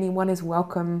and that anyone is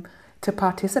welcome to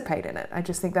participate in it. I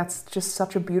just think that's just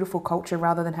such a beautiful culture,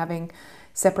 rather than having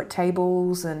separate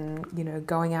tables and, you know,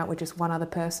 going out with just one other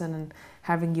person and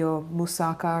having your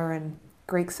moussaka and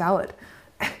Greek salad.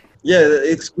 Yeah,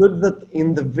 it's good that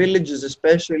in the villages,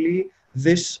 especially,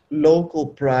 this local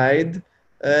pride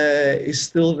is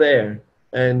still there,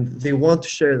 and they want to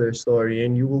share their story.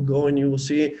 And you will go and you will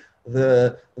see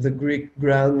the Greek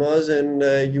grandmas, and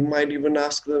you might even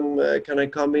ask them, "Can I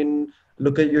come in,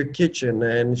 look at your kitchen?"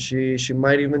 And she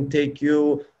might even take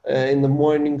you in the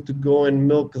morning to go and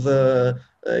milk the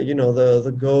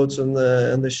goats and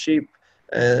the sheep.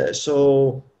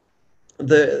 So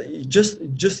the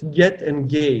just get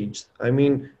engaged. I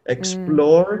mean,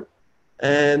 explore,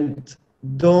 and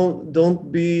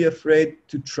don't be afraid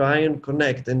to try and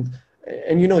connect. And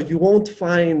you know, you won't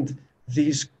find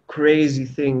these crazy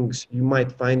things you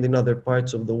might find in other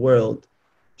parts of the world.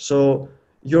 So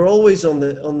you're always on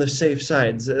the safe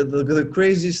side. The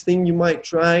craziest thing you might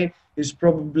try is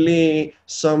probably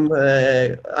some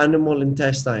animal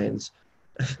intestines.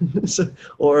 So,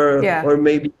 Yeah. or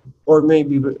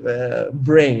maybe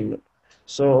brain.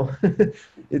 So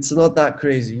it's not that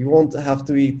crazy. You won't have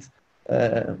to eat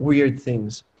weird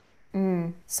things.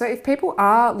 So if people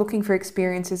are looking for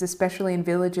experiences, especially in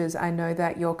villages, I know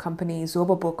that your company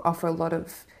Zorba Book offer a lot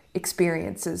of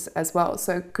experiences as well.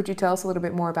 So could you tell us a little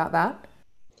bit more about that?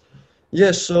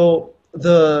 Yes. So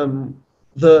the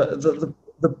the the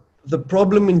the, the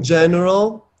problem in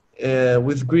general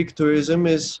with Greek tourism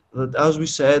is that, as we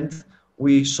said,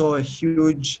 we saw a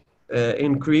huge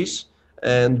increase,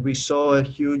 and we saw a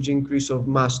huge increase of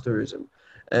mass tourism.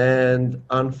 And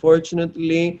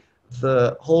unfortunately,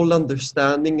 the whole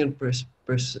understanding and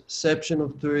perception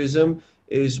of tourism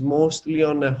is mostly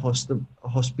on a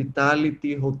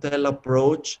hospitality hotel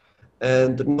approach,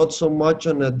 and not so much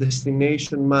on a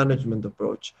destination management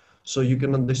approach. So you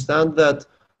can understand that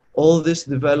all this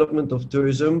development of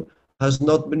tourism has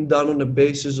not been done on a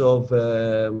basis of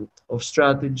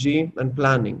strategy and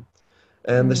planning.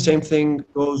 And the same thing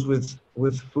goes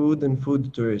with food and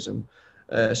food tourism.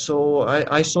 So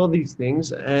I saw these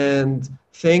things, and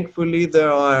thankfully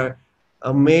there are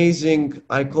amazing,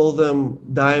 I call them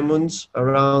diamonds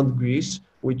around Greece,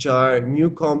 which are new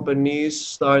companies,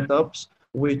 startups,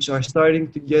 which are starting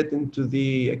to get into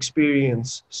the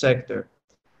experience sector,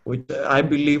 which I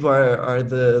believe are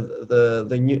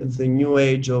the new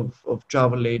age of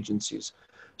travel agencies.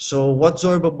 So what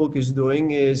Zorba Book is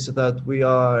doing is that we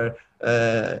are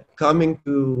going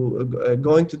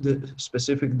to the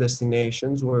specific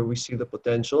destinations where we see the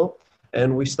potential,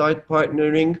 and we start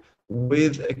partnering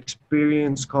with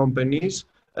experience companies,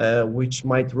 which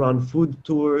might run food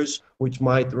tours, which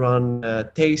might run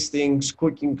tastings,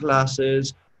 cooking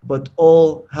classes, but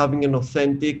all having an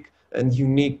authentic and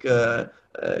unique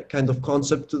kind of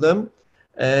concept to them.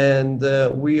 And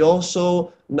we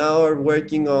also now are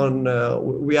working on,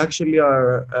 we actually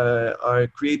are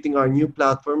creating our new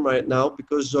platform right now,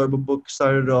 because Zorba Book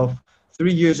started off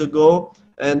 3 years ago,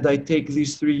 and I take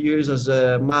these 3 years as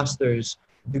a master's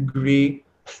degree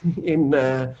in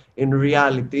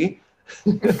reality.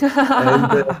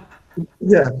 And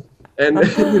yeah, and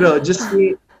you know, just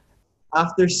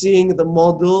after seeing the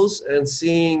models and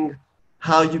seeing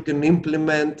how you can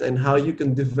implement and how you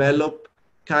can develop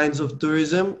kinds of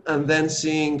tourism, and then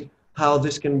seeing how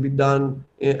this can be done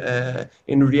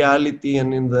in reality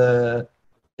and in the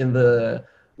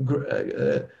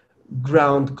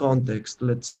ground context,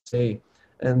 let's say,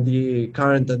 and the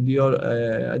current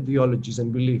ideologies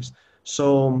and beliefs.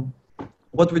 So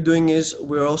what we're doing is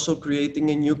we're also creating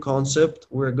a new concept.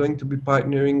 We're going to be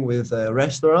partnering with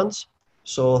restaurants,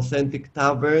 so authentic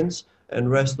taverns and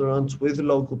restaurants with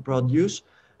local produce.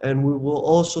 And we will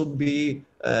also be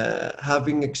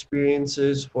having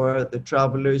experiences for the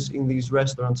travelers in these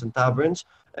restaurants and taverns.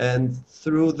 And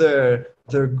through their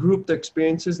grouped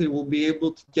experiences, they will be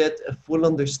able to get a full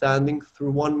understanding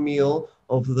through one meal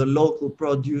of the local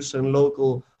produce and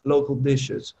local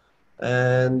dishes.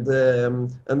 And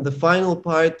the final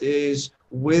part is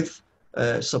with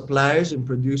suppliers and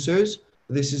producers.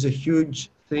 This is a huge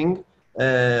thing.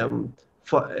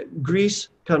 Greece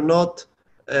cannot,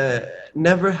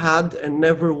 never had and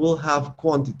never will have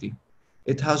quantity.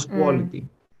 It has quality.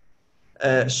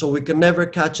 So we can never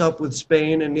catch up with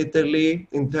Spain and Italy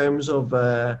in terms of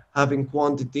having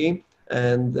quantity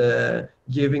and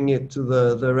giving it to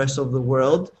the rest of the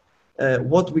world.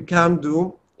 What we can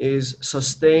do is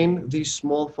sustain these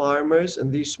small farmers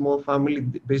and these small family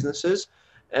businesses.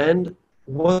 And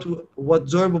what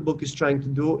Zorba Book is trying to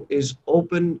do is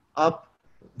open up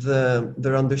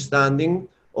their understanding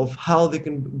of how they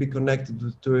can be connected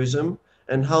with tourism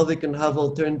and how they can have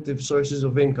alternative sources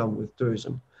of income with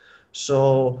tourism.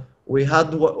 So we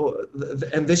had,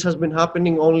 and this has been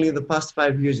happening only the past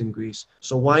 5 years in Greece.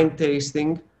 So wine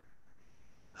tasting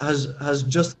has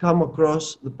just come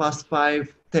across the past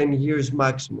 5-10 years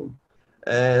maximum.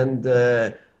 And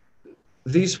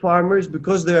these farmers,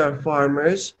 because they are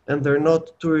farmers and they're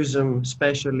not tourism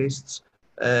specialists,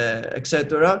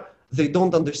 etc., they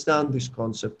don't understand this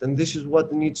concept. And this is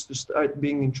what needs to start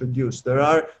being introduced. There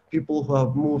are people who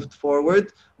have moved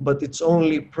forward, but it's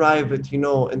only private,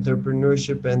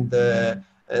 entrepreneurship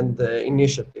and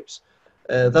initiatives.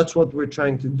 That's what we're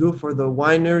trying to do for the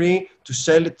winery, to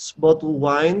sell its bottled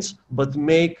wines, but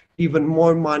make even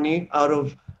more money out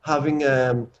of having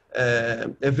a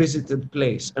visited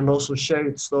place, and also share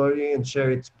its story and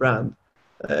share its brand.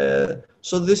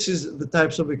 So this is the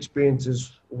types of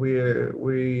experiences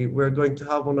we're going to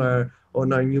have on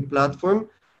our new platform,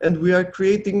 and we are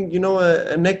creating,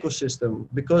 an ecosystem,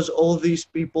 because all these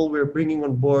people we're bringing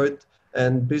on board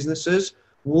and businesses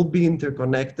will be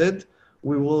interconnected.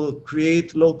 We will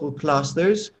create local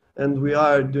clusters, and we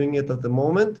are doing it at the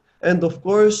moment. And of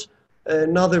course,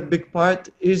 another big part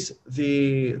is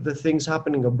the things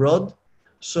happening abroad.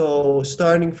 So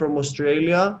starting from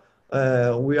Australia,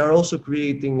 we are also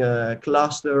creating a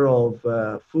cluster of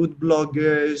food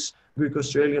bloggers, Greek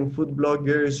Australian food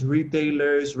bloggers,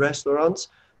 retailers, restaurants,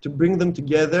 to bring them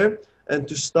together and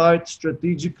to start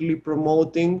strategically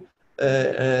promoting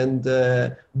and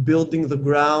building the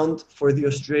ground for the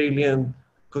Australian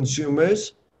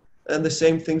consumers. And the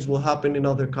same things will happen in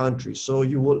other countries. So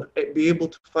you will be able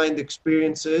to find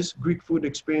experiences, Greek food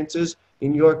experiences,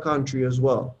 in your country as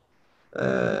well.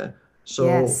 So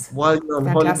Yes. while you're on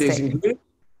holidays in Greece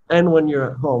and when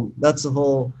you're at home, that's the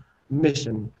whole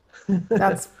mission.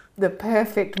 That's the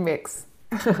perfect mix.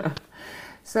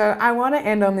 So I want to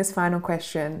end on this final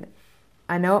question.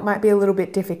 I know it might be a little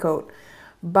bit difficult,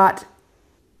 but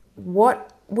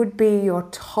what would be your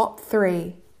top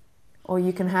 3, or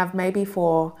you can have maybe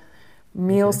 4,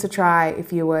 meals to try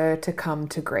if you were to come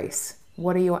to Greece?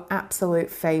 What are your absolute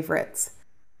favorites?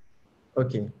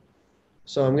 Okay.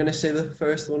 So I'm going to say the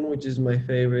first one, which is my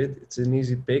favorite. It's an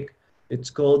easy pick. It's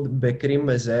called Bekri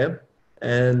Meze,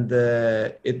 and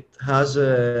it has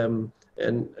an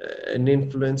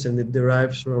influence, and it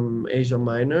derives from Asia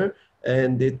Minor,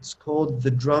 and it's called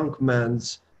the drunk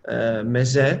man's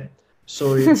meze.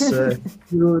 So it's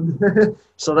food.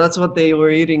 So that's what they were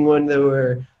eating when they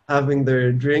were having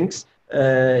their drinks.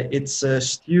 It's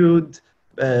stewed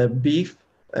beef,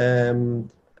 and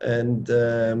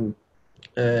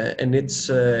it's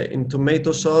in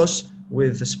tomato sauce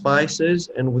with spices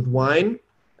and with wine,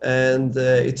 and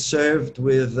it's served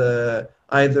with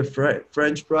either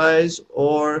French fries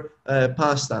or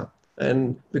pasta.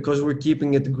 And because we're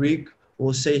keeping it Greek,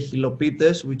 we'll say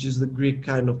chilopites, which is the Greek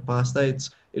kind of pasta.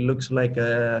 It looks like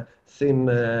a thin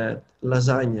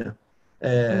lasagna,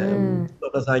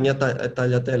 lasagna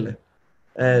tagliatelle.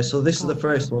 So this is the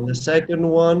first one. The second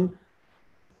one.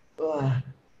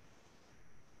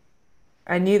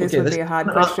 I knew this would be a hard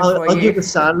question for I'll you. give a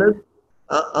salad.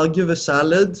 I'll give a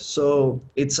salad. So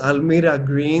it's Almira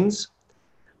greens,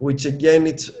 which again,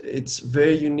 it's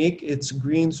very unique. It's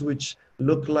greens which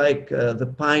look like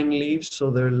the pine leaves, so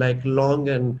they're like long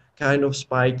and kind of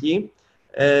spiky,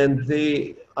 and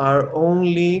they are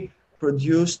only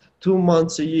produced 2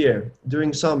 months a year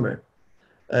during summer.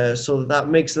 So that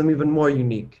makes them even more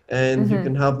unique, and you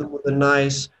can have them with a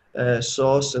nice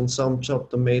sauce and some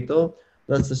chopped tomato.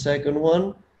 That's the second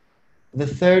one. The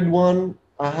third one,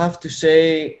 I have to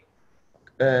say,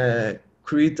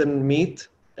 Cretan meat,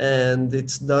 and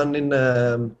it's done in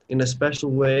a special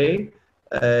way.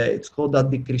 It's called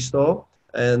adikristo,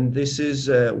 and this is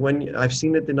when I've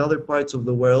seen it in other parts of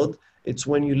the world. It's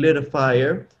when you lit a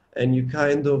fire and you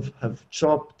kind of have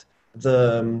chopped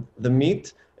the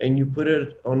meat, and you put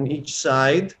it on each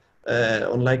side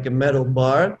on like a metal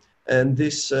bar, and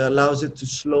this allows it to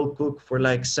slow cook for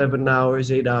like 7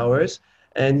 hours, 8 hours.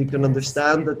 And you can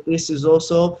understand that this is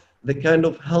also the kind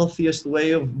of healthiest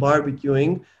way of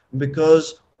barbecuing,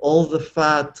 because all the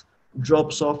fat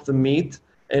drops off the meat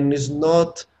and is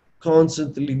not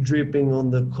constantly dripping on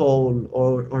the coal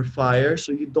or fire,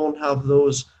 so you don't have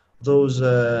those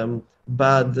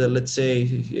bad, let's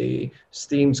say,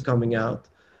 steams coming out.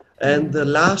 And the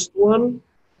last one,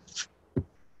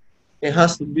 it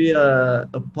has to be a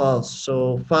pulse.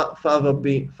 So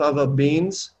fava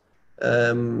beans,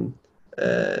 um,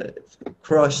 uh,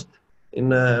 crushed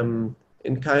in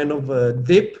kind of a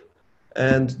dip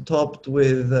and topped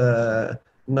with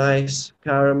nice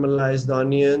caramelized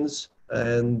onions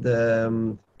and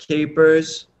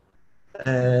capers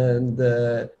and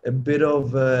a bit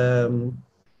of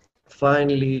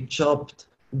finely chopped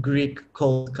Greek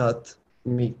cold cut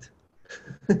meat.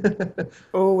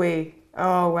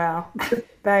 Oh wow,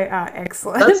 they are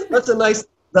excellent.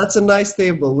 That's a nice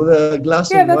table with a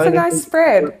glass Yeah, of that's a wine. I nice think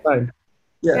spread. we're fine.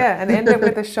 Yeah. Yeah, and end it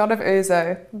with a shot of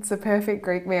ouzo. It's a perfect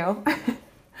Greek meal.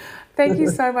 Thank you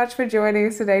so much for joining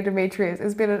us today, Dimitris.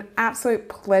 It's been an absolute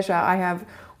pleasure. I have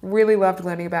really loved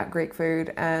learning about Greek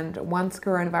food, and once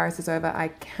coronavirus is over, I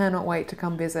cannot wait to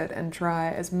come visit and try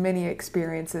as many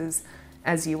experiences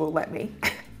as you will let me.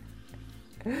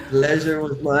 Pleasure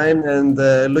was mine, and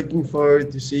looking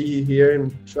forward to see you here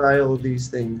and try all these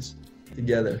things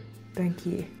together. Thank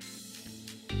you.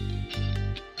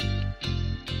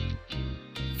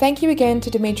 Thank you again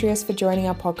to Dimitris for joining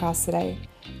our podcast today.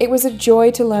 It was a joy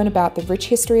to learn about the rich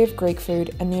history of Greek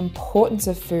food and the importance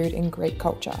of food in Greek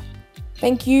culture.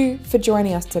 Thank you for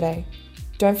joining us today.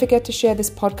 Don't forget to share this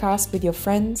podcast with your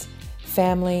friends,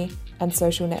 family, and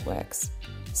social networks.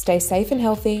 Stay safe and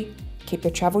healthy, keep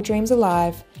your travel dreams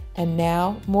alive, and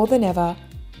now, more than ever,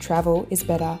 travel is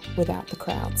better without the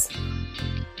crowds.